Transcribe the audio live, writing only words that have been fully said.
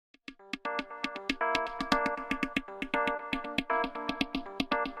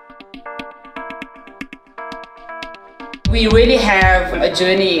We really have a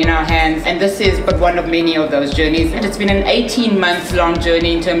journey in our hands, and this is but one of many of those journeys. And it's been an 18-month-long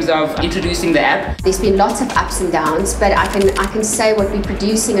journey in terms of introducing the app. There's been lots of ups and downs, but I can say what we're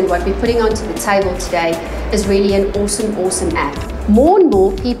producing and what we're putting onto the table today is really an awesome app. More and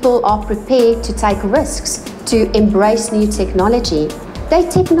more people are prepared to take risks, to embrace new technology. They're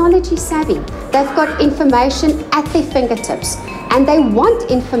technology savvy. They've got information at their fingertips. And they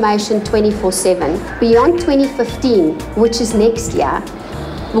want information 24/7. Beyond 2015, which is next year,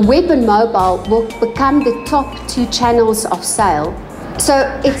 web and mobile will become the top 2 channels of sale. So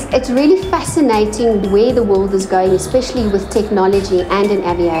it's really fascinating where the world is going, especially with technology and in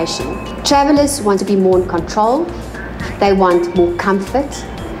aviation. Travelers want to be more in control. They want more comfort.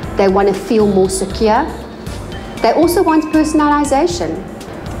 They want to feel more secure. They also want personalization.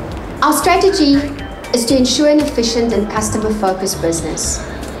 Our strategy is to ensure an efficient and customer-focused business.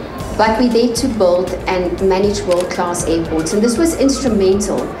 But we're there to build and manage world-class airports. And this was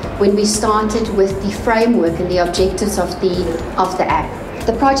instrumental when we started with the framework and the objectives of the app.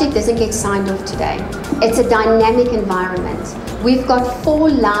 The project doesn't get signed off today. It's a dynamic environment. We've got 4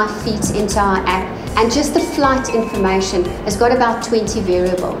 live feeds into our app, and just the flight information has got about 20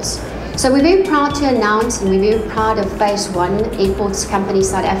 variables. So we're very proud to announce, and we're very proud of Phase 1 Airports Company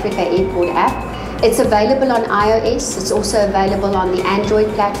South Africa Airport app. It's available on iOS, it's also available on the Android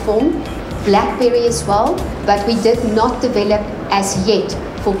platform, BlackBerry as well, but we did not develop as yet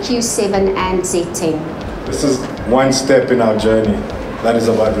for Q7 and Z10. This is one step in our journey that is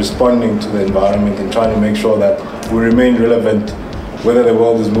about responding to the environment and trying to make sure that we remain relevant. Whether the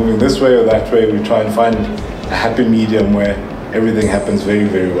world is moving this way or that way, we try and find a happy medium where everything happens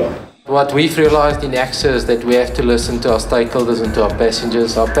very well. What we've realized in ACSA is that we have to listen to our stakeholders and to our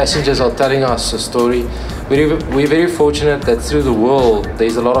passengers. Our passengers are telling us a story. We're very fortunate that through the world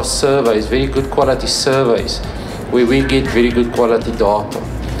there's a lot of surveys, very good quality surveys, where we get very good quality data.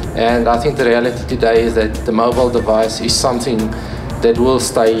 And I think the reality today is that the mobile device is something that will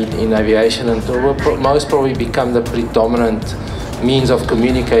stay in aviation and will most probably become the predominant means of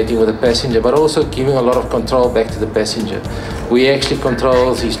communicating with the passenger, but also giving a lot of control back to the passenger. We actually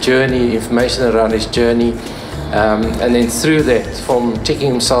control his journey, information around his journey, and then through that, from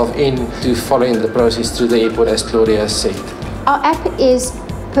checking himself in to following the process through the airport, as Claudia has said. Our app is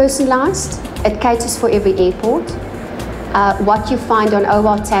personalized. It caters for every airport. What you find on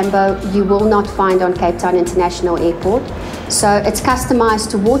OR Tambo, you will not find on Cape Town International Airport. So it's customized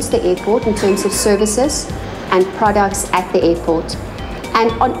towards the airport in terms of services and products at the airport.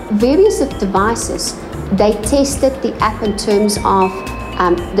 And on various devices, they tested the app in terms of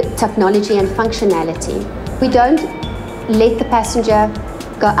the technology and functionality. We don't let the passenger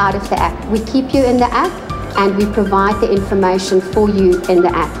go out of the app. We keep you in the app and we provide the information for you in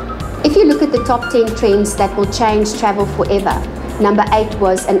the app. If you look at the top 10 trends that will change travel forever, number 8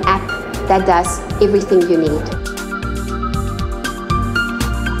 was an app that does everything you need.